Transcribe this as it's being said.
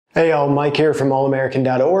Hey y'all, Mike here from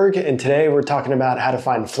allamerican.org, and today we're talking about how to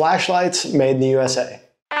find flashlights made in the USA.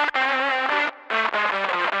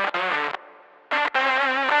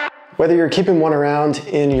 Whether you're keeping one around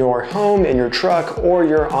in your home, in your truck, or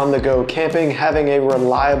you're on the go camping, having a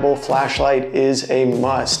reliable flashlight is a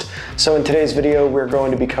must. So in today's video, we're going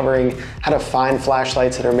to be covering how to find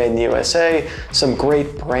flashlights that are made in the USA, some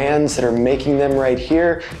great brands that are making them right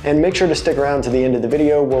here, and make sure to stick around to the end of the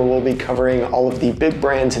video where we'll be covering all of the big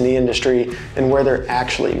brands in the industry and where they're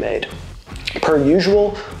actually made. Per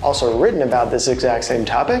usual, also written about this exact same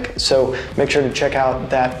topic, so make sure to check out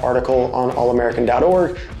that article on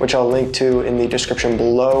allamerican.org, which I'll link to in the description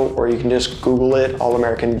below, or you can just Google it,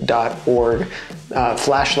 allamerican.org,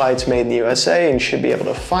 flashlights made in the USA, and you should be able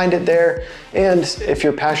to find it there. And if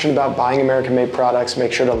you're passionate about buying American-made products,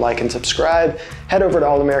 make sure to like and subscribe. Head over to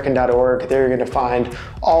allamerican.org. There you're going to find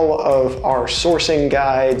all of our sourcing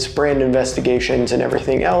guides, brand investigations, and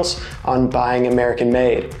everything else on buying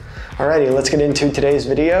American-made. Alrighty, let's get into today's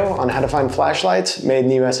video on how to find flashlights made in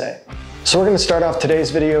the USA. So we're going to start off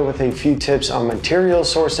today's video with a few tips on material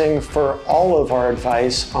sourcing for all of our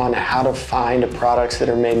advice on how to find products that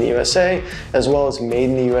are made in the USA, as well as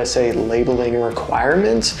made in the USA labeling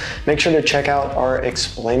requirements. Make sure to check out our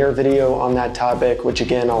explainer video on that topic, which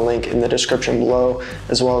again, I'll link in the description below,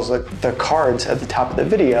 as well as the cards at the top of the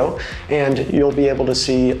video. And you'll be able to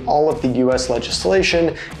see all of the US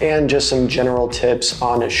legislation and just some general tips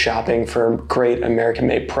on shopping for great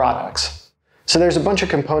American-made products. So there's a bunch of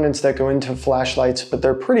components that go into flashlights, but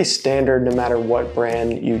they're pretty standard no matter what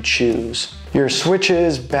brand you choose. Your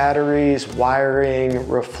switches, batteries, wiring,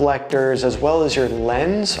 reflectors, as well as your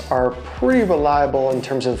lens are pretty reliable in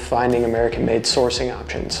terms of finding American-made sourcing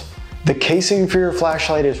options. The casing for your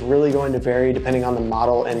flashlight is really going to vary depending on the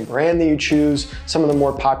model and brand that you choose. Some of the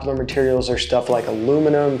more popular materials are stuff like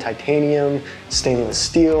aluminum, titanium, stainless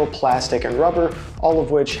steel, plastic, and rubber, all of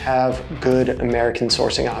which have good American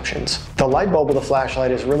sourcing options. The light bulb of the flashlight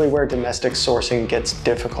is really where domestic sourcing gets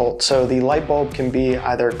difficult. So the light bulb can be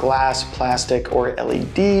either glass, plastic, or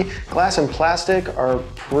LED. Glass and plastic are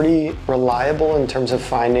pretty reliable in terms of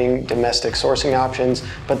finding domestic sourcing options,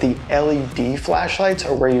 but the LED flashlights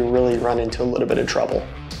are where you really run into a little bit of trouble.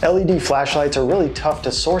 LED flashlights are really tough to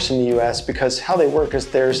source in the US because how they work is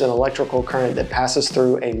there's an electrical current that passes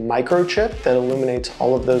through a microchip that illuminates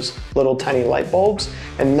all of those little tiny light bulbs,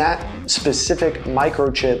 and that specific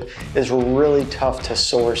microchip is really tough to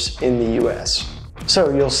source in the US. So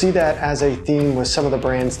you'll see that as a theme with some of the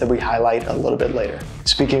brands that we highlight a little bit later.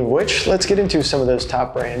 Speaking of which, let's get into some of those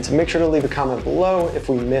top brands, and make sure to leave a comment below if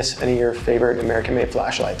we miss any of your favorite American-made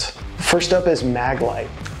flashlights. First up is Maglite.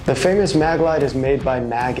 The famous Maglite is made by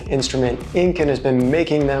Mag Instrument Inc. and has been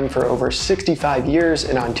making them for over 65 years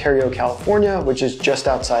in Ontario, California, which is just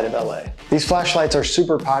outside of LA. These flashlights are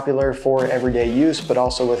super popular for everyday use, but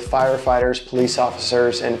also with firefighters, police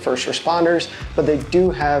officers, and first responders, but they do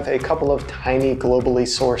have a couple of tiny globally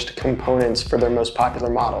sourced components for their most popular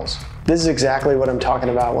models. This is exactly what I'm talking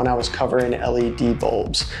about when I was covering LED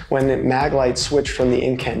bulbs. When Maglite switched from the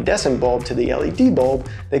incandescent bulb to the LED bulb,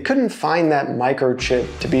 they couldn't find that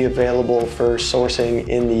microchip to be available for sourcing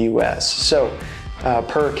in the US. So,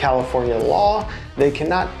 per California law, they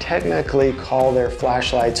cannot technically call their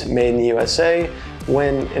flashlights made in the USA,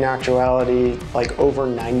 when in actuality, like over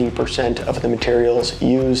 90% of the materials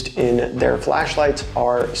used in their flashlights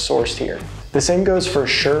are sourced here. The same goes for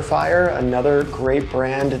Surefire, another great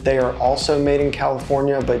brand. They are also made in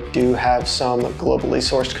California, but do have some globally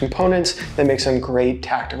sourced components that make some great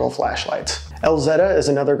tactical flashlights. LZetta is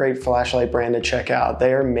another great flashlight brand to check out.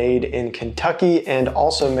 They are made in Kentucky and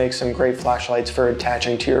also make some great flashlights for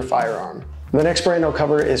attaching to your firearm. The next brand I'll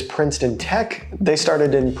cover is Princeton Tech. They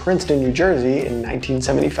started in Princeton, New Jersey in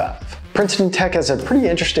 1975. Princeton Tech has a pretty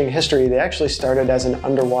interesting history. They actually started as an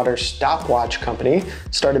underwater stopwatch company,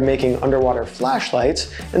 started making underwater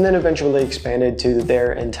flashlights, and then eventually expanded to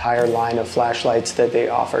their entire line of flashlights that they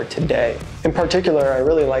offer today. In particular, I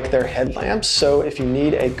really like their headlamps, so if you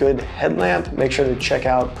need a good headlamp, make sure to check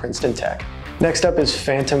out Princeton Tech. Next up is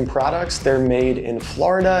Phantom Products. They're made in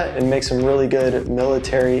Florida and make some really good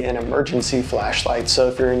military and emergency flashlights. So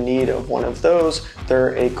if you're in need of one of those,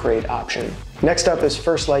 they're a great option. Next up is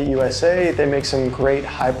First Light USA. They make some great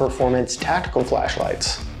high performance tactical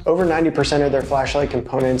flashlights. Over 90% of their flashlight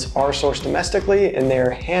components are sourced domestically, and they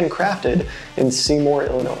are handcrafted in Seymour,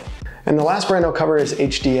 Illinois. And the last brand I'll cover is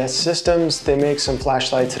HDS Systems. They make some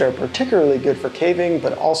flashlights that are particularly good for caving,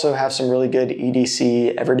 but also have some really good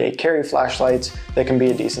EDC everyday carry flashlights that can be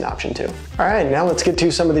a decent option too. All right, now let's get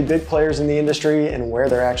to some of the big players in the industry and where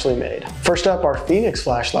they're actually made. First up are Phoenix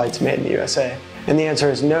flashlights made in the USA. And the answer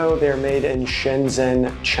is no, they're made in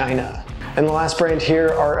Shenzhen, China. And the last brand here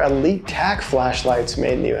are elite-tac flashlights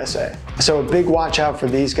made in the USA. So a big watch out for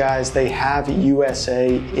these guys. They have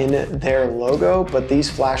USA in their logo, but these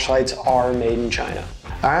flashlights are made in China.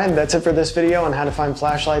 All right, that's it for this video on how to find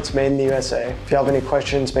flashlights made in the USA. If you have any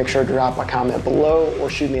questions, make sure to drop a comment below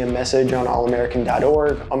or shoot me a message on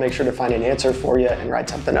allamerican.org. I'll make sure to find an answer for you and write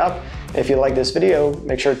something up. And if you like this video,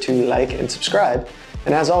 make sure to like and subscribe.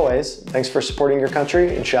 And as always, thanks for supporting your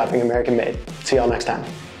country and shopping American made. See y'all next time.